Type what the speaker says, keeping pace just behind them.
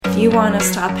If you want to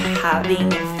stop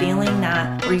having and feeling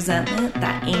that resentment,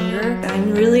 that anger,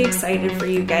 I'm really excited for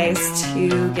you guys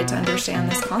to get to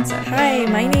understand this concept. Hi,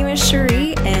 my name is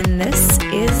Cherie, and this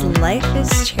is Life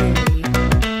is Cherry.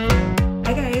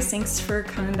 Hi guys, thanks for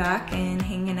coming back and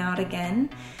hanging out again.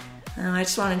 I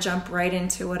just want to jump right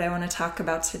into what I want to talk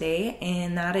about today,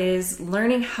 and that is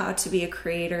learning how to be a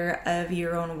creator of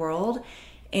your own world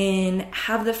and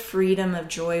have the freedom of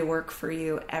joy work for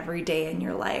you every day in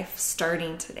your life,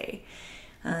 starting today.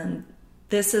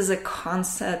 This is a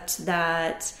concept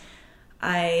that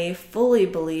I fully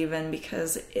believe in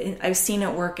because I've seen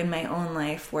it work in my own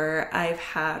life where I've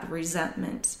had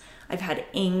resentment, I've had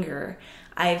anger,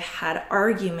 I've had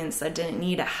arguments that didn't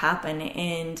need to happen,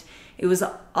 and it was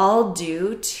all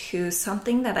due to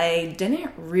something that I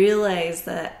didn't realize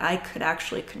that I could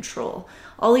actually control.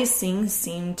 All these things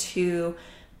seemed to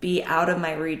be out of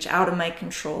my reach, out of my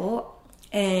control,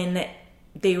 and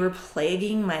they were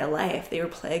plaguing my life. They were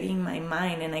plaguing my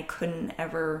mind, and I couldn't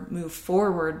ever move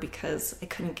forward because I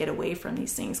couldn't get away from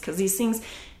these things, because these things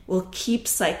will keep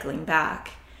cycling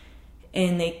back,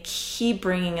 and they keep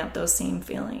bringing up those same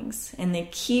feelings, and they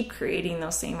keep creating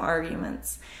those same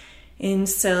arguments. And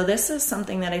so this is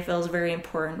something that I feel is very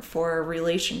important for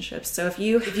relationships. So if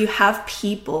you have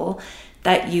people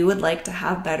that you would like to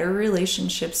have better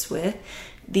relationships with,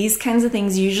 these kinds of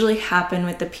things usually happen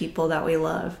with the people that we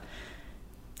love.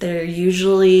 They're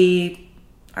usually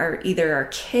either our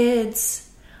kids,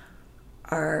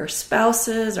 our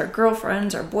spouses, our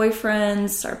girlfriends, our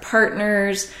boyfriends, our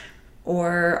partners,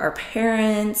 or our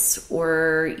parents,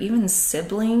 or even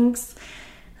siblings.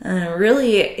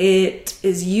 Really, it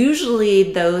is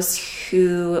usually those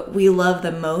who we love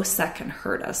the most that can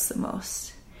hurt us the most.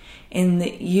 And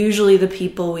usually the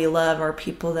people we love are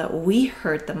people that we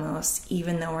hurt the most,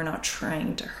 even though we're not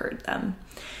trying to hurt them.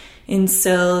 And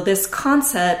so this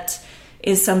concept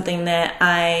is something that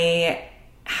I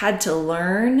had to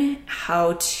learn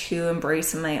how to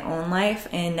embrace in my own life,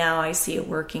 and now I see it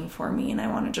working for me, and I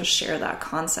want to just share that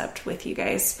concept with you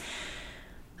guys.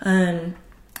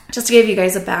 Just to give you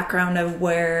guys a background of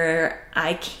where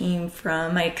I came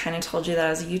from, I kind of told you that I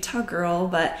was a Utah girl,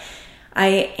 but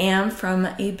I am from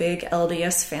a big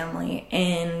LDS family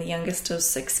and the youngest of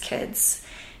 6 kids.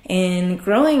 And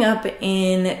growing up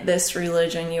in this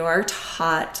religion, you are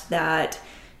taught that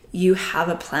you have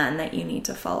a plan that you need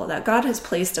to follow, that God has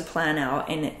placed a plan out.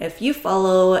 And if you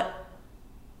follow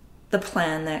the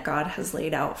plan that God has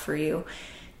laid out for you,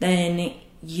 then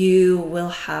you will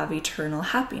have eternal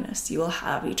happiness. You will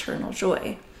have eternal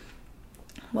joy.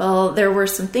 Well, there were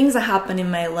some things that happened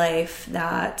in my life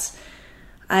that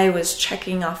I was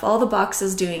checking off all the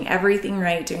boxes, doing everything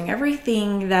right, doing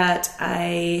everything that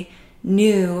I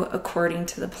knew according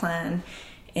to the plan.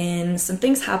 And some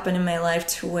things happened in my life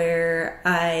to where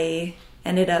I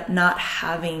ended up not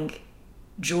having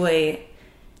joy.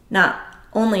 Not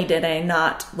only did I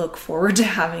not look forward to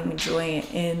having joy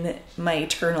in my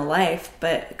eternal life,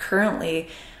 but currently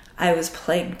I was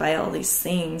plagued by all these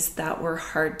things that were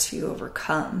hard to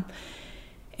overcome.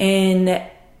 And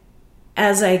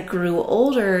as I grew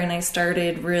older and I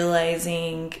started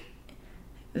realizing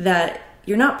that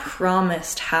you're not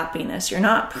promised happiness, you're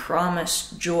not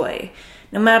promised joy,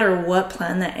 no matter what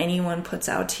plan that anyone puts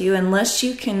out to you, unless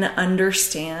you can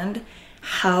understand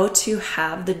how to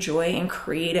have the joy and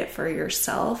create it for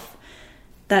yourself,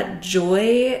 that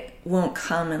joy won't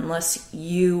come unless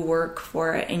you work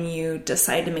for it and you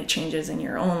decide to make changes in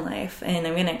your own life. And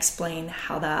I'm going to explain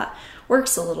how that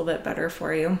works a little bit better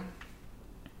for you.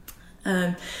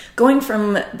 Going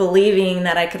from believing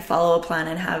that I could follow a plan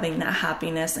and having that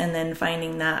happiness, and then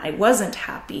finding that I wasn't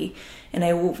happy and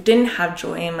I didn't have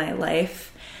joy in my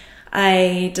life,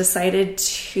 I decided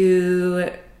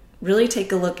to really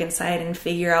take a look inside and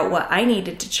figure out what I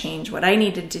needed to change, what I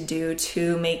needed to do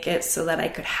to make it so that I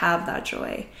could have that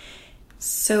joy.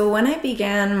 So when I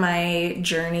began my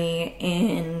journey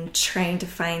in trying to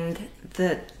find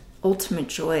the ultimate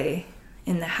joy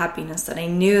in the happiness that I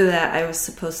knew that I was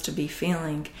supposed to be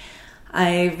feeling,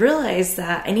 I realized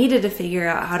that I needed to figure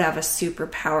out how to have a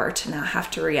superpower to not have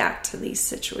to react to these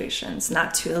situations,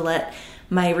 not to let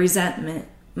my resentment,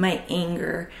 my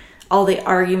anger, all the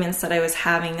arguments that I was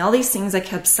having, all these things that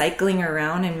kept cycling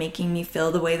around and making me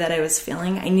feel the way that I was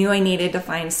feeling. I knew I needed to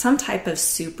find some type of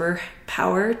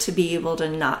superpower to be able to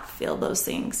not feel those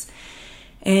things.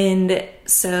 And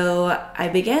so I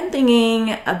began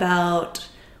thinking about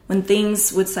when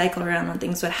things would cycle around, when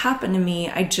things would happen to me,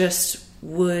 I just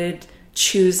would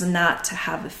choose not to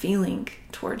have a feeling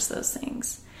towards those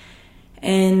things.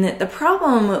 And the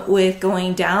problem with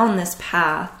going down this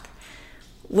path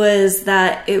was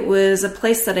that it was a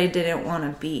place that I didn't want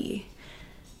to be.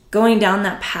 going down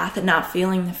that path and not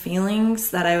feeling the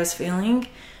feelings that I was feeling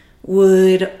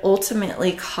would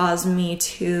ultimately cause me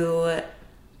to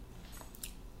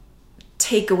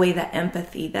take away the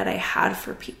empathy that I had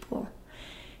for people.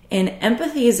 And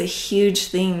empathy is a huge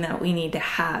thing that we need to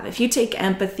have. If you take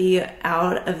empathy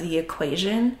out of the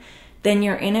equation, then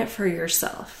you're in it for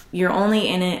yourself. You're only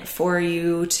in it for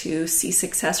you to see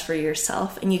success for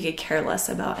yourself, and you could care less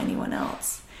about anyone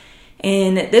else.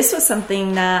 And this was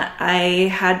something that I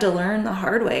had to learn the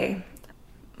hard way.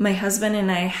 My husband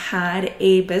and I had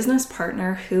a business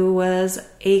partner who was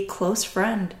a close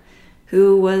friend,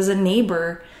 who was a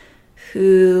neighbor,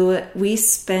 who we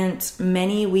spent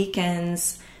many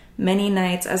weekends, many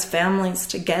nights as families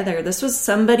together. This was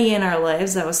somebody in our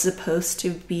lives that was supposed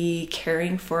to be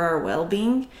caring for our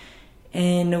well-being.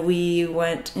 And we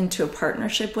went into a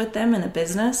partnership with them in a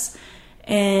business,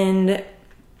 and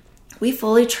we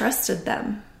fully trusted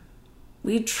them.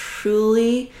 We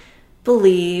truly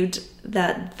believed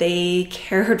that they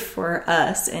cared for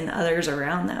us and others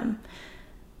around them.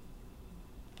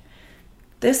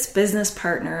 This business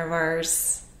partner of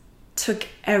ours took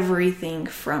everything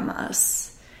from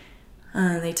us.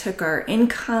 They took our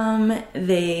income.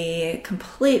 They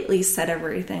completely set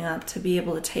everything up to be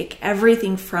able to take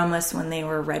everything from us when they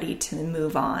were ready to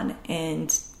move on.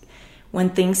 And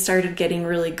when things started getting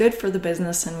really good for the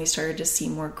business and we started to see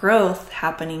more growth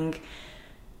happening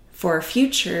for our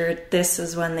future, this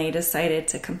is when they decided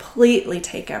to completely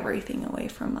take everything away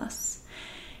from us.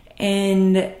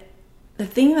 And the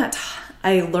thing that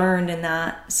I learned in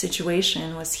that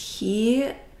situation was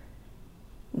he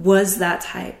was that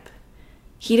type.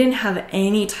 He didn't have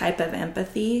any type of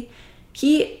empathy.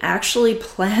 He actually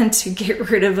planned to get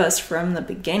rid of us from the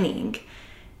beginning.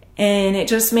 And it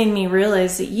just made me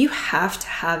realize that you have to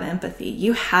have empathy.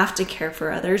 You have to care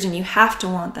for others, and you have to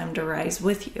want them to rise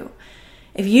with you.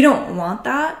 If you don't want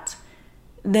that,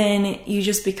 then you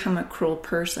just become a cruel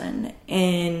person.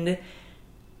 And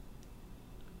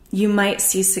you might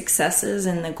see successes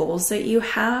in the goals that you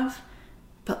have,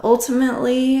 but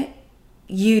ultimately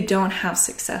you don't have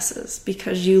successes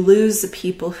because you lose the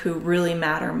people who really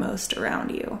matter most around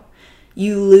you.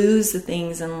 You lose the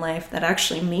things in life that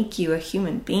actually make you a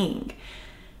human being.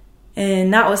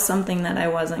 And that was something that I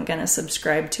wasn't going to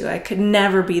subscribe to. I could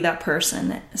never be that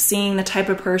person. Seeing the type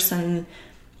of person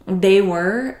they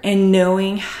were and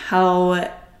knowing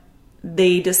how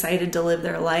they decided to live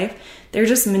their life, they're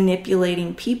just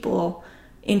manipulating people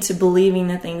into believing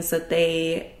the things that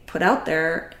they put out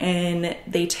there, and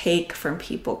they take from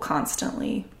people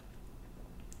constantly.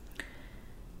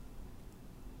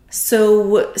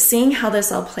 So seeing how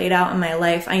this all played out in my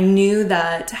life, I knew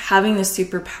that having the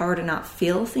superpower to not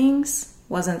feel things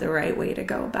wasn't the right way to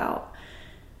go about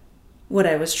what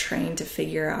I was trying to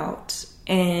figure out.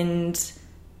 And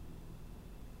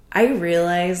I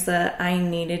realized that I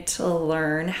needed to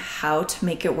learn how to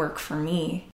make it work for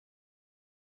me.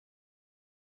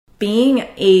 Being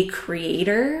a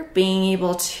creator, being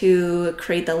able to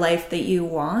create the life that you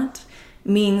want,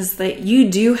 means that you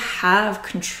do have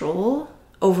control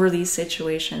over these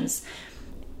situations.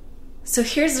 So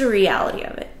here's the reality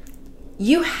of it.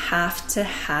 You have to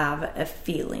have a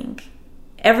feeling.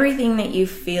 Everything that you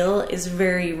feel is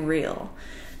very real.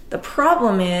 The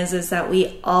problem is that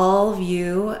we all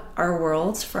view our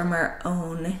worlds from our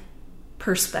own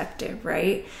perspective,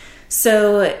 right?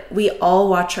 So we all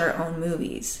watch our own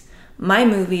movies. My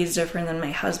movie is different than my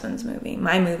husband's movie.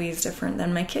 My movie is different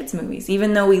than my kids' movies.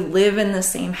 Even though we live in the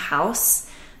same house,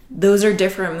 those are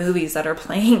different movies that are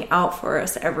playing out for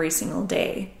us every single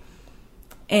day.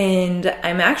 And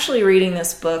I'm actually reading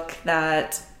this book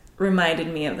that reminded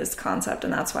me of this concept,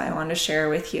 and that's why I wanted to share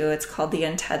with you. It's called The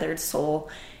Untethered Soul,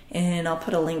 and I'll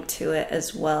put a link to it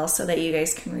as well so that you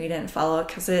guys can read it and follow it,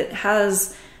 because it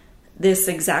has this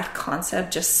exact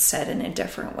concept just said in a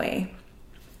different way.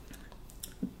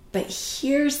 But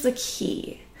here's the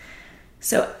key.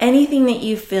 So anything that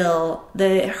you feel,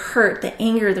 the hurt, the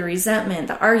anger, the resentment,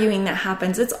 the arguing that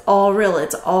happens, it's all real.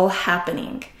 It's all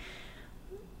happening.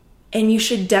 And you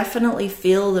should definitely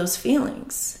feel those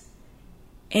feelings.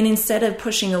 And instead of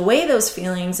pushing away those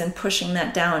feelings and pushing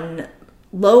that down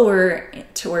lower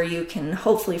to where you can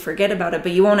hopefully forget about it,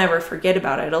 but you won't ever forget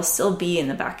about it. It'll still be in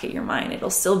the back of your mind. It'll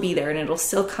still be there, and it'll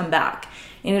still come back.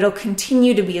 And it'll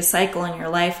continue to be a cycle in your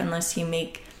life unless you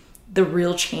make the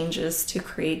real changes to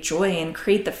create joy and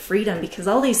create the freedom, because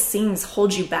all these things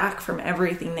hold you back from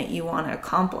everything that you want to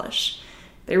accomplish.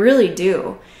 They really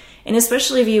do. And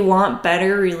especially if you want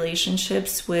better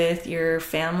relationships with your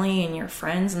family and your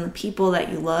friends and the people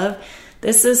that you love,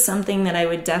 this is something that I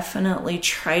would definitely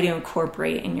try to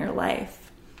incorporate in your life.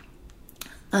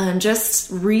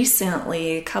 Just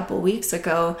recently, a couple weeks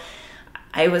ago,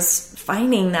 I was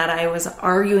finding that I was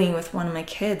arguing with one of my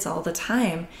kids all the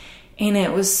time. And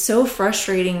it was so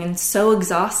frustrating and so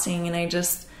exhausting. And I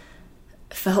just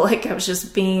felt like I was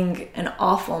just being an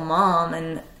awful mom.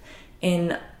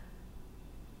 And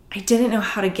I didn't know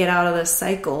how to get out of this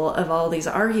cycle of all these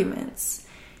arguments.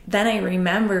 Then I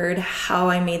remembered how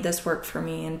I made this work for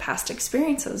me in past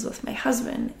experiences with my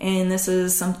husband. And this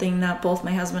is something that both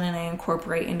my husband and I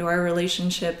incorporate into our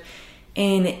relationship.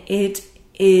 And it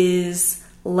is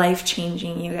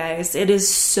life-changing, you guys. It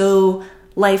is so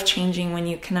life-changing when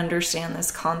you can understand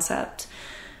this concept.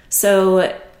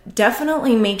 So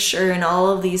definitely make sure in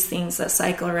all of these things that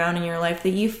cycle around in your life that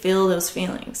you feel those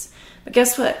feelings. But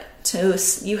guess what?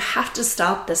 You have to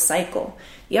stop the cycle.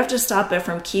 You have to stop it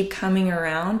from keep coming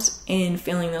around and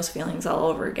feeling those feelings all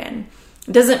over again.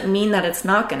 It doesn't mean that it's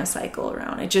not going to cycle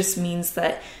around. It just means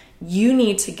that you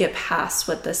need to get past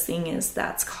what this thing is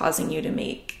that's causing you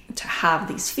to have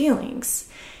these feelings.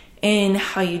 And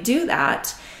how you do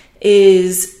that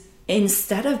is,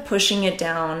 instead of pushing it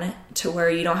down to where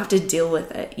you don't have to deal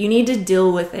with it, you need to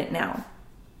deal with it now.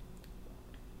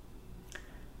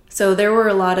 So there were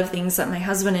a lot of things that my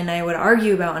husband and I would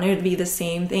argue about, and it would be the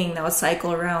same thing that would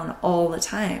cycle around all the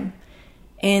time.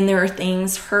 And there are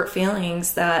things, hurt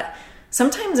feelings, that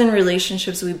sometimes in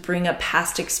relationships we bring up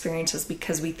past experiences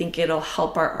because we think it'll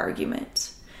help our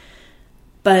argument.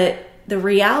 But the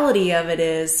reality of it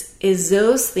is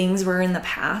those things were in the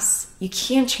past. You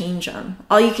can't change them.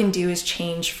 All you can do is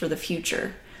change for the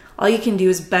future. All you can do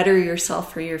is better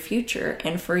yourself for your future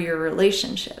and for your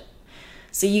relationship.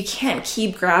 So you can't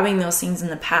keep grabbing those things in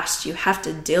the past. You have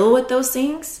to deal with those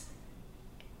things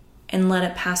and let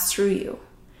it pass through you.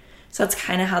 So that's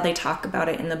kind of how they talk about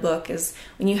it in the book, is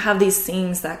when you have these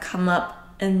things that come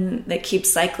up and that keep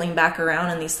cycling back around,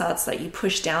 and these thoughts that you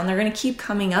push down, they're going to keep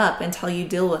coming up until you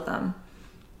deal with them.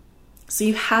 So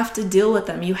you have to deal with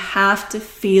them. You have to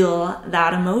feel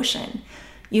that emotion.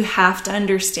 You have to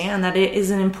understand that it is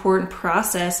an important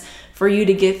process for you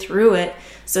to get through it,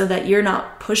 so that you're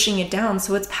not pushing it down,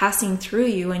 so it's passing through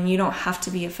you and you don't have to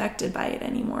be affected by it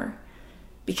anymore.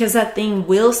 Because that thing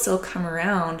will still come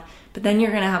around, but then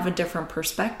you're going to have a different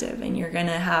perspective and you're going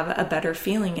to have a better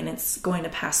feeling, and it's going to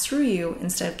pass through you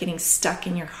instead of getting stuck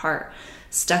in your heart,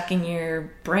 stuck in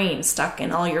your brain, stuck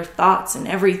in all your thoughts and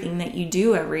everything that you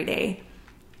do every day.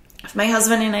 If my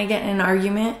husband and I get in an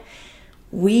argument,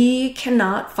 we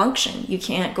cannot function. You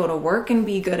can't go to work and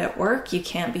be good at work. You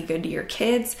can't be good to your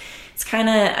kids. It's kind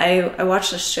of, I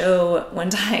watched a show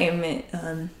one time,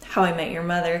 How I Met Your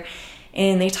Mother,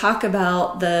 and they talk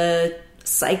about the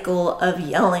cycle of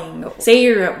yelling. Say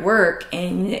you're at work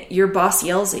and your boss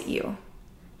yells at you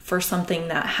for something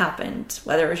that happened,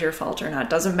 whether it was your fault or not,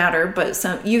 doesn't matter, but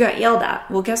you got yelled at.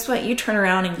 Well, guess what? You turn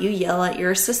around and you yell at your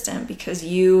assistant because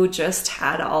you just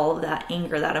had all of that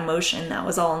anger, that emotion that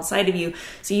was all inside of you.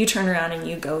 So you turn around and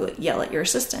you go yell at your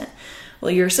assistant.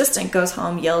 Well, your assistant goes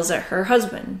home, yells at her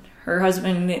husband. Her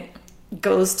husband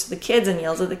goes to the kids and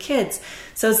yells at the kids.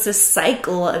 So it's this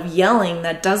cycle of yelling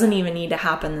that doesn't even need to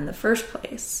happen in the first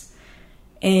place.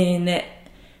 And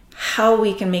how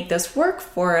we can make this work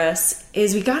for us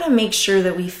is we got to make sure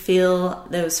that we feel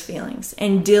those feelings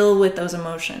and deal with those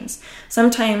emotions.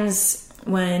 Sometimes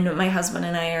when my husband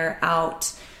and I are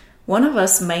out, one of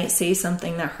us might say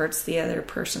something that hurts the other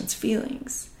person's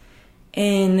feelings.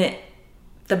 And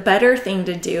the better thing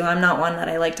to do, I'm not one that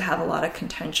I like to have a lot of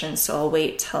contention, so I'll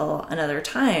wait till another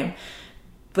time.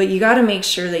 But you got to make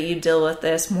sure that you deal with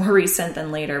this more recent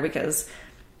than later, because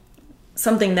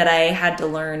something that I had to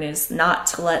learn is not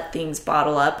to let things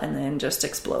bottle up and then just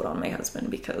explode on my husband,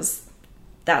 because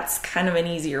that's kind of an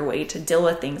easier way to deal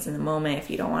with things in the moment if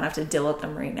you don't want to have to deal with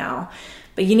them right now.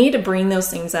 But you need to bring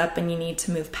those things up and you need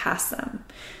to move past them.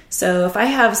 So if I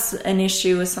have an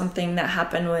issue with something that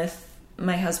happened with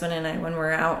my husband and I when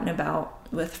we're out and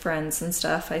about with friends and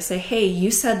stuff, I say, hey, you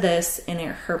said this and it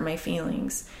hurt my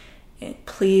feelings.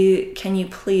 Can you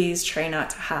please try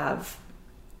not to have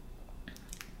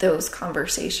those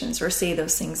conversations or say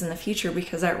those things in the future,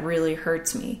 because that really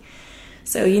hurts me.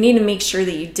 So you need to make sure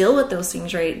that you deal with those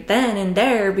things right then and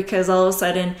there, because all of a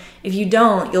sudden, if you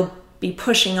don't, you'll be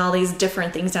pushing all these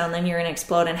different things down, then you're going to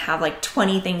explode and have like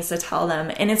 20 things to tell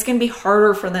them, and it's going to be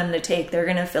harder for them to take. They're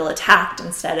going to feel attacked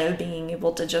instead of being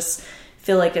able to just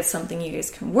feel like it's something you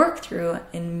guys can work through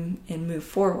and move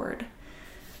forward.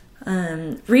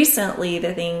 Recently,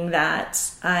 the thing that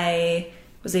I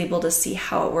was able to see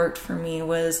how it worked for me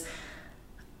was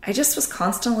I just was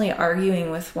constantly arguing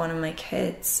with one of my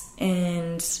kids,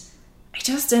 and I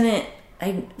just didn't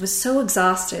I was so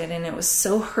exhausted and it was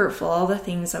so hurtful, all the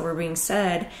things that were being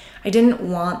said. I didn't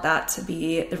want that to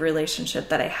be the relationship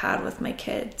that I had with my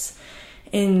kids.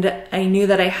 And I knew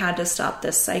that I had to stop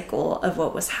this cycle of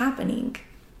what was happening.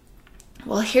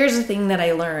 Well, here's the thing that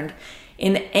I learned.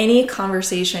 In any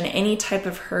conversation, any type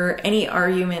of hurt, any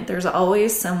argument, there's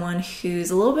always someone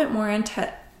who's a little bit more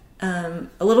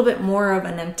of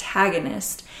an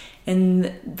antagonist,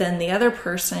 and then the other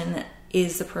person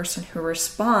is the person who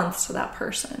responds to that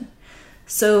person.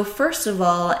 So first of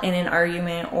all, in an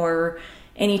argument or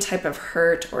any type of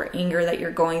hurt or anger that you're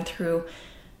going through,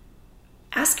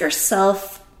 ask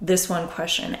yourself this one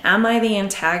question: am I the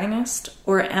antagonist,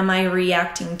 or am I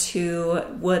reacting to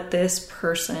what this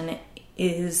person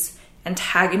is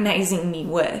antagonizing me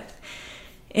with?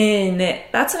 And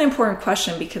that's an important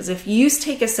question, because if you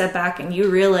take a step back and you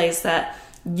realize that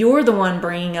you're the one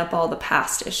bringing up all the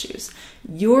past issues,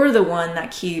 you're the one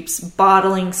that keeps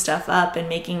bottling stuff up and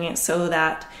making it so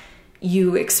that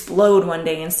you explode one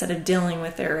day instead of dealing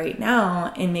with it right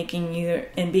now and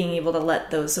being able to let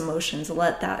those emotions,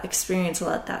 let that experience,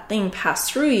 let that thing pass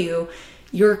through you,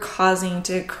 you're causing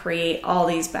to create all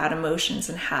these bad emotions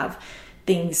and have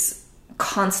things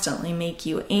constantly make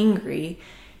you angry.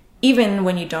 Even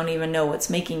when you don't even know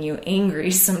what's making you angry,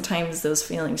 sometimes those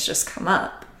feelings just come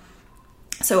up.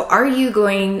 So are you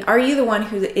the one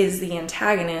who is the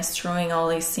antagonist throwing all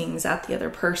these things at the other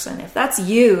person? If that's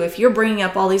you, if you're bringing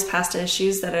up all these past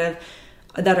issues that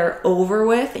are over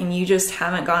with and you just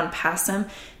haven't gone past them,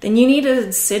 then you need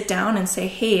to sit down and say,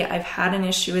 hey, I've had an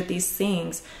issue with these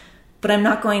things, but I'm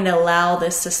not going to allow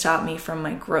this to stop me from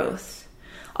my growth.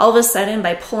 All of a sudden,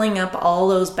 by pulling up all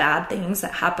those bad things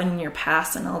that happened in your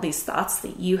past and all these thoughts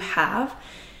that you have,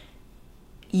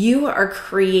 you are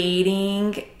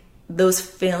creating those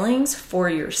feelings for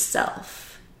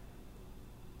yourself.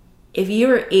 If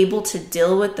you are able to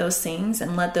deal with those things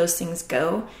and let those things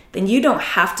go, then you don't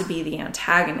have to be the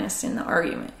antagonist in the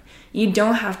argument. You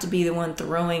don't have to be the one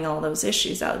throwing all those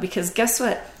issues out, because guess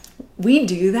what? We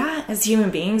do that as human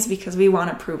beings because we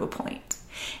want to prove a point.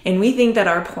 And we think that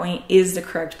our point is the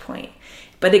correct point.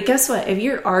 But guess what? If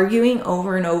you're arguing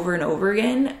over and over and over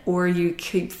again, or you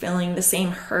keep feeling the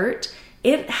same hurt,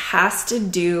 it has to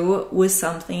do with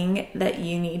something that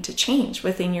you need to change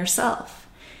within yourself.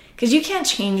 Because you can't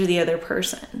change the other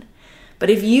person. But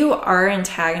if you are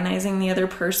antagonizing the other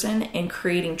person and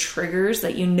creating triggers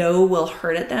that you know will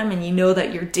hurt at them, and you know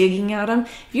that you're digging at them,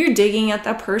 if you're digging at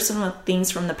that person with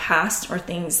things from the past or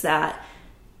things that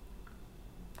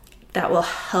will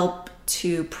help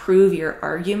to prove your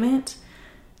argument,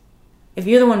 if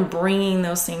you're the one bringing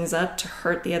those things up to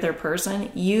hurt the other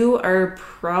person, you are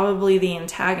probably the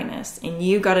antagonist, and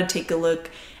you got to take a look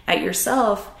at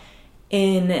yourself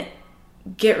and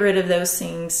get rid of those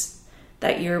things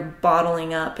that you're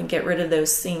bottling up, and get rid of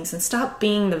those things and stop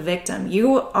being the victim.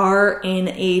 You are in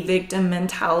a victim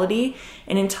mentality,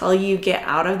 and until you get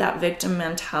out of that victim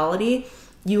mentality,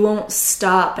 you won't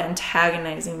stop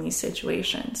antagonizing these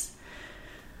situations.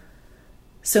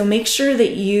 So make sure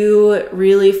that you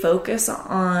really focus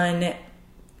on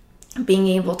being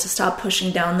able to stop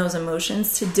pushing down those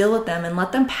emotions, to deal with them and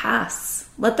let them pass.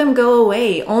 Let them go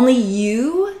away. Only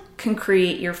you can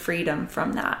create your freedom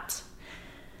from that.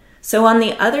 So on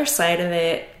the other side of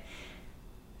it,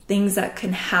 things that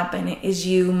can happen is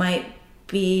you might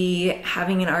be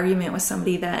having an argument with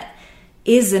somebody that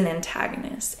is an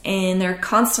antagonist, and they're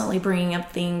constantly bringing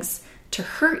up things to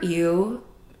hurt you.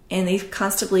 And they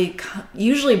constantly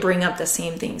usually bring up the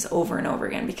same things over and over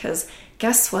again, because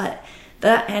guess what?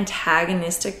 The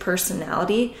antagonistic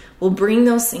personality will bring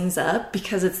those things up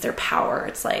because it's their power.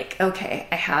 It's like, okay,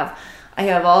 I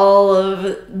have all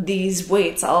of these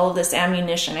weights, all of this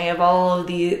ammunition. I have all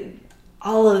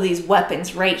of these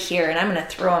weapons right here, and I'm going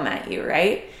to throw them at you,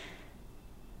 right?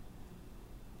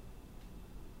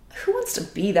 Who wants to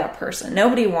be that person?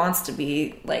 Nobody wants to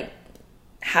be like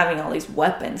having all these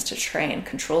weapons to try and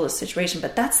control the situation,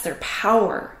 but that's their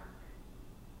power.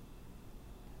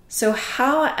 So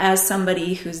how, as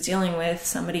somebody who's dealing with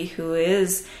somebody who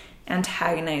is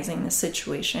antagonizing the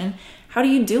situation, how do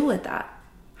you deal with that?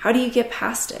 How do you get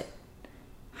past it?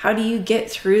 How do you get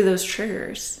through those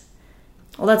triggers?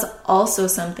 Well, that's also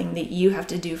something that you have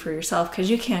to do for yourself,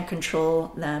 because you can't control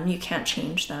them, you can't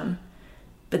change them.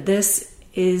 But this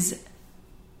is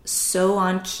so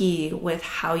on key with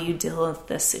how you deal with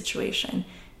this situation.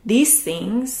 These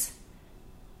things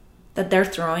that they're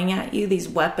throwing at you, these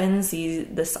weapons,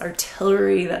 this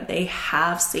artillery that they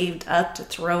have saved up to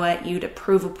throw at you to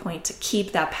prove a point, to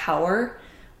keep that power,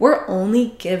 we're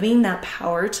only giving that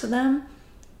power to them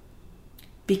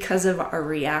because of our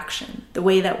reaction, the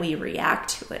way that we react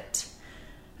to it.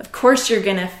 Of course, you're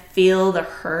going to feel the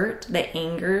hurt, the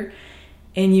anger,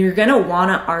 and you're going to want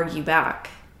to argue back.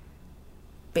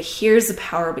 But here's the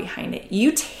power behind it.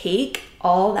 You take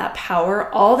all that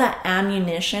power, all that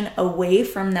ammunition away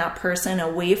from that person,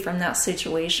 away from that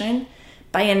situation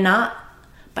by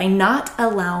not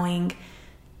allowing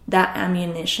that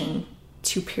ammunition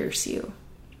to pierce you.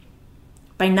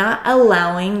 By not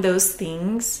allowing those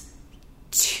things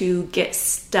to get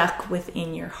stuck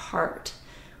within your heart,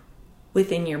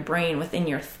 within your brain, within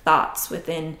your thoughts,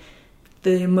 within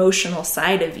the emotional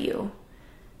side of you.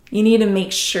 You need to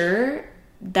make sure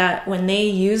that when they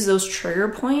use those trigger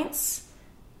points,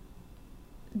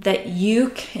 that you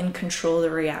can control the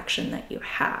reaction that you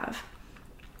have.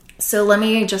 So let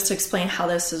me just explain how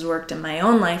this has worked in my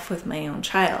own life with my own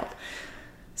child.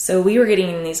 So we were getting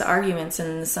in these arguments,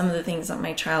 and some of the things that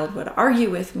my child would argue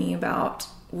with me about,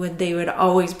 they would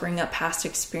always bring up past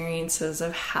experiences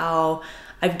of how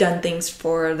I've done things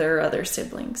for their other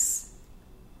siblings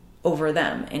over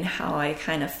them, and how I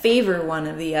kind of favor one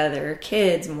of the other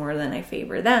kids more than I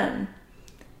favor them.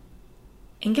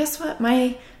 And guess what?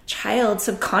 My child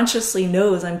subconsciously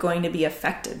knows I'm going to be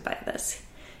affected by this.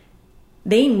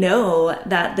 They know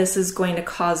that this is going to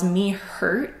cause me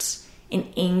hurt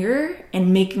and anger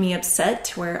and make me upset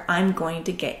to where I'm going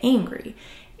to get angry.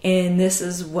 And this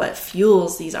is what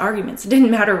fuels these arguments. It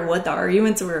didn't matter what the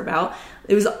arguments were about.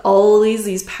 It was always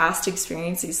these past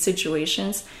experiences, these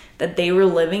situations that they were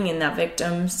living in that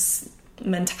victim's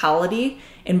mentality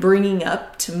and bringing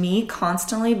up to me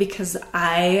constantly, because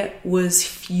I was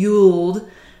fueled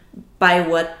by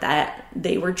what that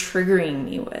they were triggering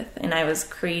me with. And I was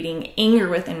creating anger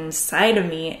within inside of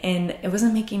me, and it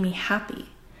wasn't making me happy.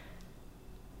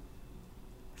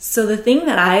 So the thing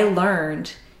that I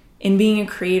learned in being a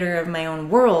creator of my own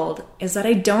world is that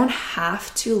I don't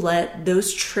have to let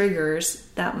those triggers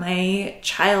that my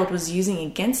child was using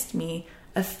against me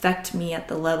affect me at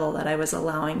the level that I was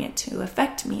allowing it to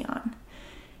affect me on.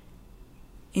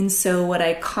 And so what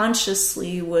I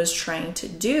consciously was trying to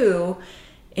do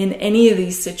in any of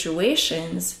these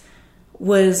situations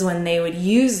was, when they would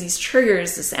use these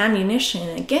triggers, this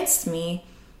ammunition against me,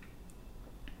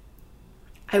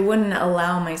 I wouldn't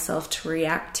allow myself to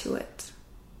react to it.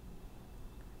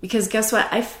 Because guess what?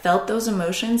 I felt those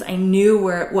emotions. I knew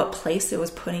what place it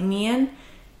was putting me in.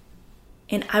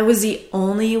 And I was the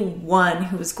only one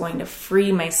who was going to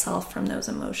free myself from those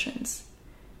emotions.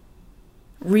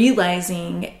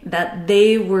 Realizing that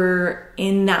they were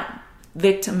in that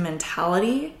victim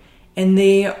mentality, and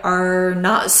they are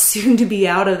not soon to be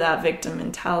out of that victim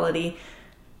mentality,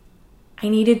 I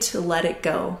needed to let it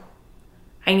go.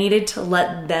 I needed to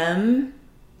let them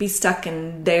be stuck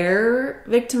in their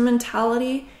victim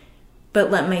mentality,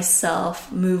 but let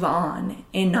myself move on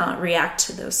and not react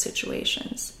to those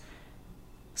situations.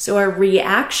 So our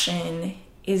reaction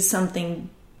is something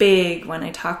big when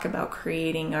I talk about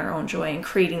creating our own joy and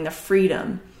creating the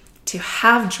freedom to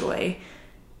have joy.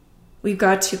 We've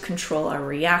got to control our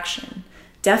reaction.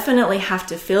 Definitely have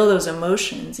to feel those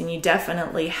emotions, and you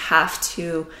definitely have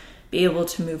to be able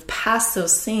to move past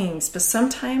those things. But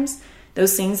sometimes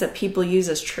those things that people use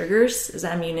as triggers, as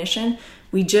ammunition,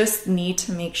 we just need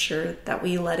to make sure that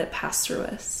we let it pass through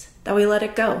us, that we let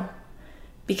it go.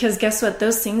 Because guess what?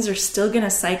 Those things are still going to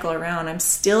cycle around. I'm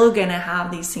still going to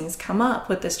have these things come up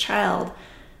with this child.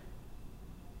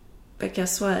 But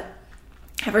guess what?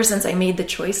 Ever since I made the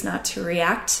choice not to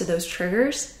react to those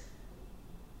triggers,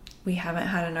 we haven't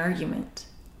had an argument.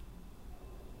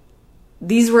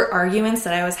 These were arguments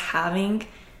that I was having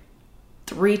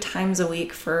 3 times a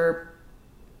week for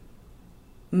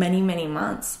many, many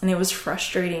months. And it was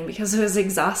frustrating because it was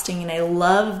exhausting. And I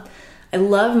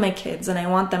love my kids and I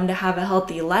want them to have a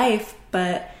healthy life.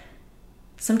 But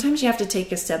sometimes you have to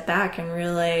take a step back and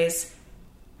realize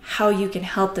how you can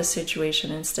help the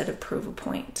situation instead of prove a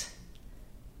point.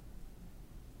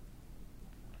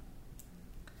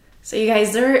 So you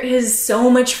guys, there is so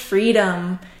much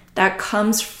freedom that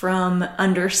comes from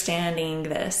understanding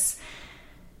this.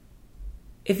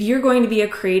 If you're going to be a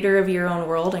creator of your own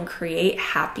world and create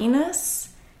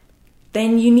happiness,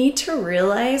 then you need to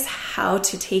realize how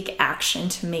to take action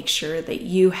to make sure that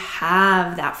you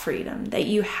have that freedom, that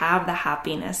you have the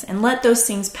happiness, and let those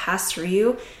things pass through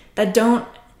you that don't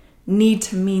need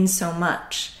to mean so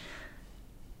much.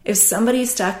 If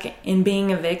somebody's stuck in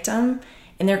being a victim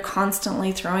and they're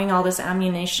constantly throwing all this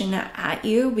ammunition at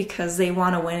you because they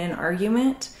want to win an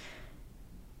argument,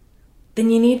 then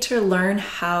you need to learn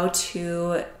how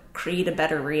to create a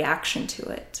better reaction to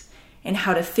it. and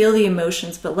how to feel the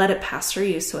emotions, but let it pass through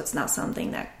you so it's not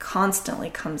something that constantly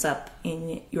comes up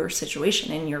in your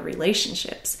situation, in your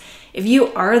relationships. If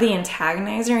you are the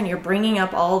antagonizer and you're bringing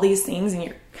up all these things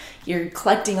and you're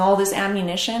collecting all this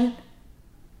ammunition,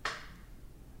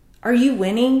 are you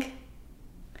winning?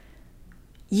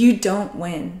 You don't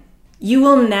win. You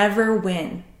will never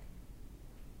win.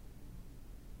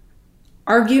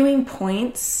 Arguing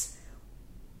points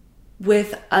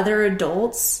with other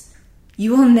adults,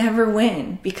 you will never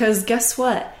win, because guess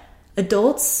what?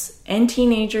 Adults and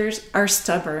teenagers are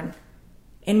stubborn,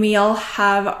 and we all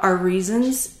have our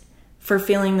reasons for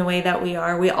feeling the way that we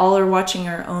are. We all are watching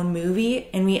our own movie,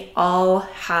 and we all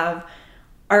have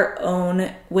our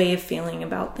own way of feeling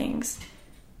about things.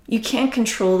 You can't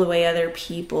control the way other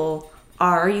people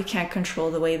are. You can't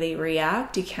control the way they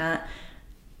react. You can't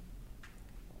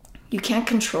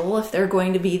control if they're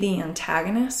going to be the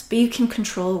antagonist, but you can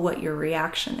control what your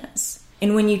reaction is.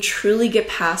 And when you truly get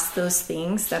past those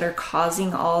things that are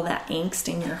causing all that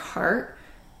angst in your heart,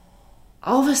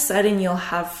 all of a sudden you'll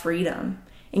have freedom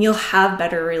and you'll have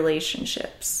better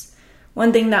relationships.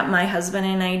 One thing that my husband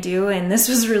and I do, and this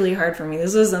was really hard for me,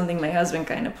 this was something my husband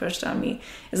kind of pushed on me,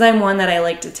 is I'm one that I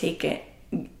like to take it.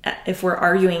 If we're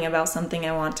arguing about something,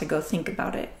 I want to go think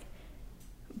about it.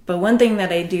 But one thing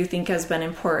that I do think has been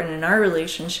important in our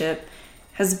relationship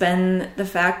has been the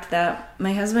fact that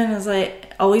my husband is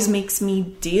always makes me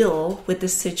deal with the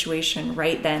situation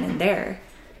right then and there.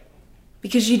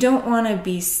 Because you don't want to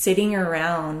be sitting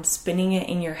around spinning it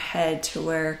in your head to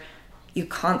where you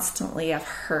constantly have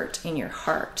hurt in your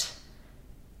heart.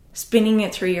 Spinning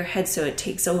it through your head so it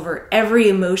takes over every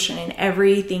emotion and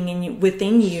everything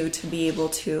within you to be able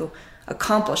to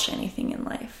accomplish anything in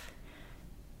life.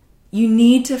 You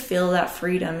need to feel that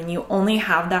freedom, and you only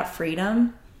have that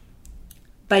freedom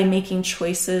by making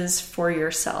choices for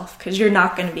yourself, because you're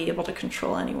not going to be able to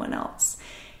control anyone else.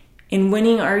 In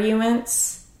winning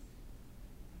arguments,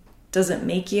 does it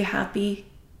make you happy?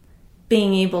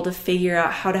 Being able to figure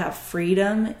out how to have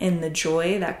freedom and the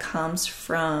joy that comes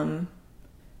from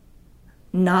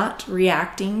not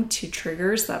reacting to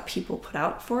triggers that people put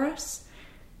out for us,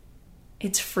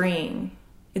 it's freeing.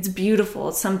 It's beautiful.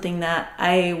 It's something that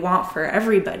I want for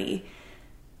everybody.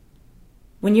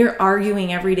 When you're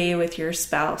arguing every day with your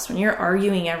spouse, when you're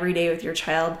arguing every day with your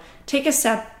child, take a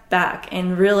step back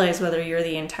and realize whether you're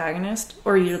the antagonist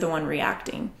or you're the one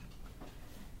reacting.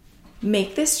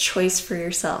 Make this choice for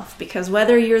yourself, because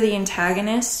whether you're the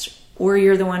antagonist or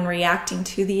you're the one reacting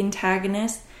to the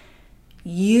antagonist,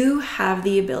 you have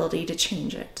the ability to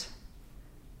change it.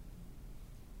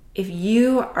 If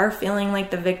you are feeling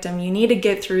like the victim, you need to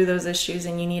get through those issues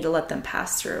and you need to let them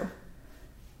pass through,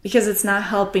 because it's not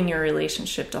helping your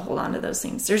relationship to hold on to those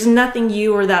things. There's nothing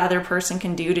you or the other person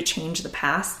can do to change the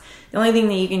past. The only thing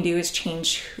that you can do is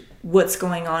change what's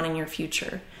going on in your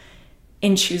future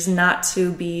and choose not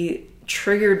to be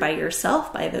triggered by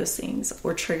yourself by those things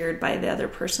or triggered by the other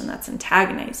person that's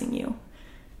antagonizing you.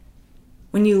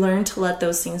 When you learn to let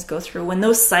those things go through, when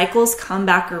those cycles come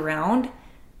back around,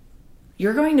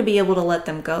 you're going to be able to let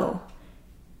them go.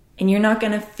 And you're not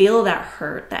going to feel that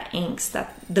hurt, that angst,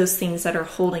 those things that are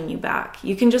holding you back.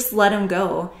 You can just let them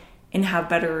go and have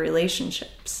better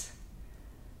relationships.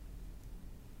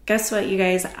 Guess what, you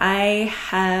guys? I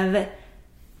have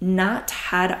not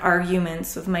had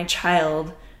arguments with my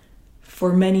child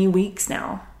for many weeks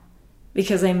now,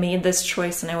 because I made this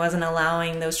choice and I wasn't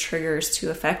allowing those triggers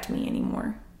to affect me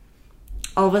anymore.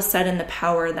 All of a sudden, the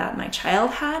power that my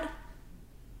child had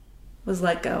was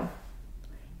let go.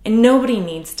 And nobody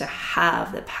needs to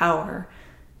have the power.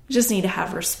 You just need to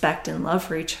have respect and love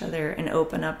for each other and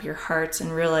open up your hearts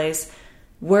and realize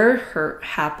where hurt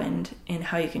happened and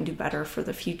how you can do better for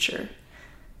the future.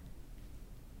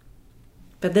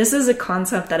 But this is a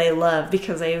concept that I love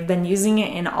because I've been using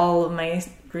it in all of my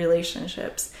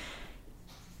relationships.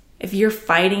 If you're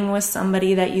fighting with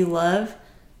somebody that you love,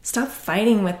 stop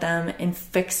fighting with them and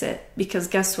fix it. Because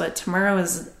guess what? Tomorrow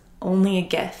is only a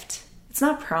gift. It's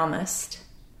not promised.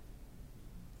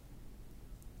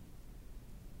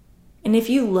 And if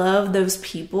you love those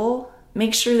people,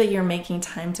 make sure that you're making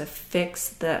time to fix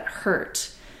the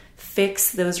hurt,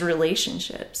 fix those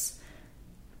relationships,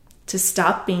 to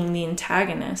stop being the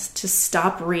antagonist, to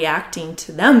stop reacting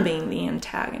to them being the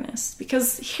antagonist.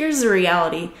 Because here's the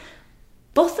reality.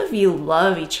 Both of you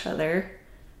love each other,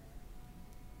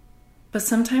 but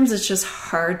sometimes it's just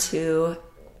hard to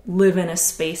live in a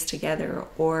space together,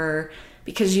 or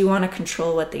because you want to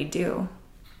control what they do.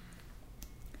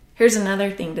 Here's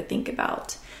another thing to think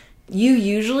about. You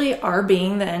usually are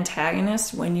being the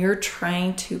antagonist when you're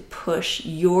trying to push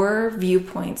your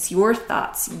viewpoints, your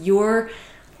thoughts, your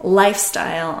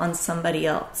lifestyle on somebody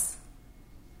else.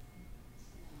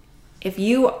 If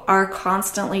you are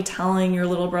constantly telling your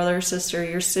little brother or sister,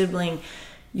 your sibling,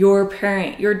 your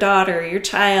parent, your daughter, your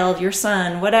child, your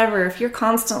son, whatever, if you're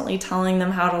constantly telling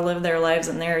them how to live their lives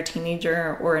and they're a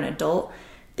teenager or an adult,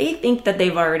 they think that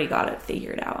they've already got it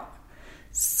figured out.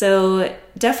 So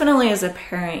definitely as a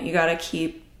parent, you got to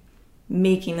keep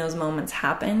making those moments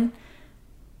happen.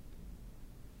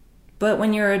 But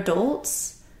when you're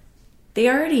adults, they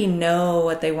already know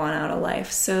what they want out of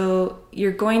life. So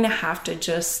you're going to have to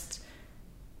just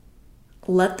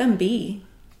let them be.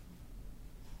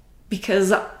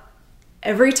 Because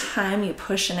every time you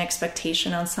push an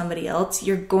expectation on somebody else,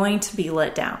 you're going to be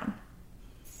let down.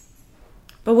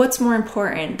 But what's more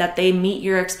important, that they meet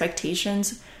your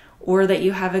expectations or that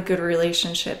you have a good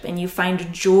relationship and you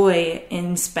find joy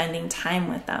in spending time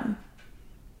with them?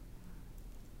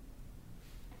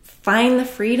 Find the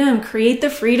freedom, create the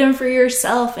freedom for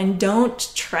yourself, and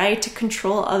don't try to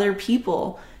control other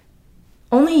people.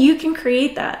 Only you can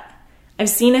create that. I've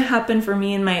seen it happen for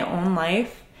me in my own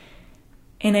life,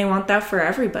 and I want that for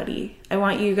everybody. I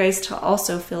want you guys to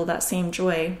also feel that same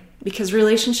joy, because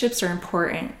relationships are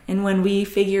important. And when we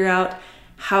figure out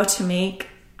how to make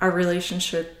our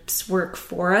relationships work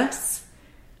for us,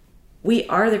 we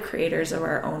are the creators of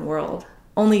our own world.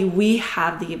 Only we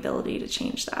have the ability to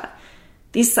change that.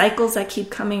 These cycles that keep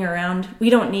coming around, we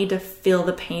don't need to feel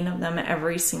the pain of them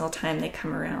every single time they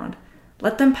come around.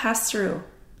 Let them pass through.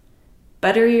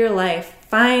 Better your life.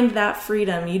 Find that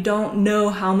freedom. You don't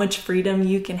know how much freedom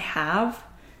you can have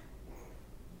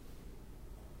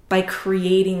by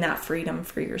creating that freedom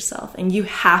for yourself. And you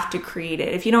have to create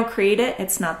it. If you don't create it,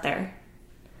 it's not there.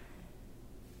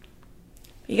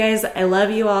 You guys, I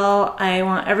love you all. I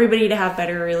want everybody to have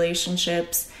better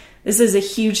relationships. This is a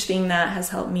huge thing that has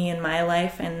helped me in my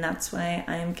life, and that's why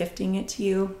I'm gifting it to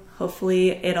you.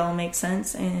 Hopefully it all makes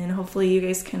sense, and hopefully you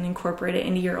guys can incorporate it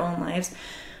into your own lives.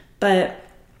 But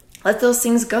let those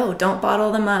things go. Don't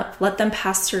bottle them up. Let them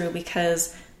pass through,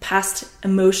 because past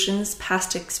emotions,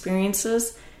 past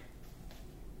experiences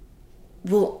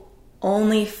will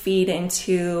only feed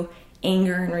into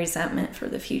anger and resentment for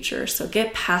the future. So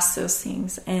get past those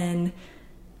things and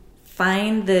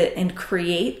and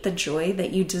create the joy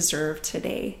that you deserve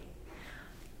today.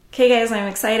 Okay guys, I'm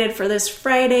excited for this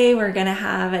Friday. We're gonna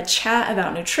have a chat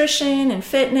about nutrition and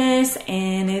fitness,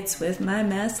 and it's with my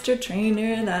master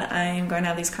trainer that I am going to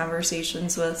have these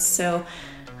conversations with. So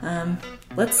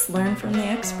let's learn from the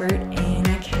expert, and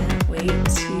I can't wait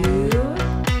to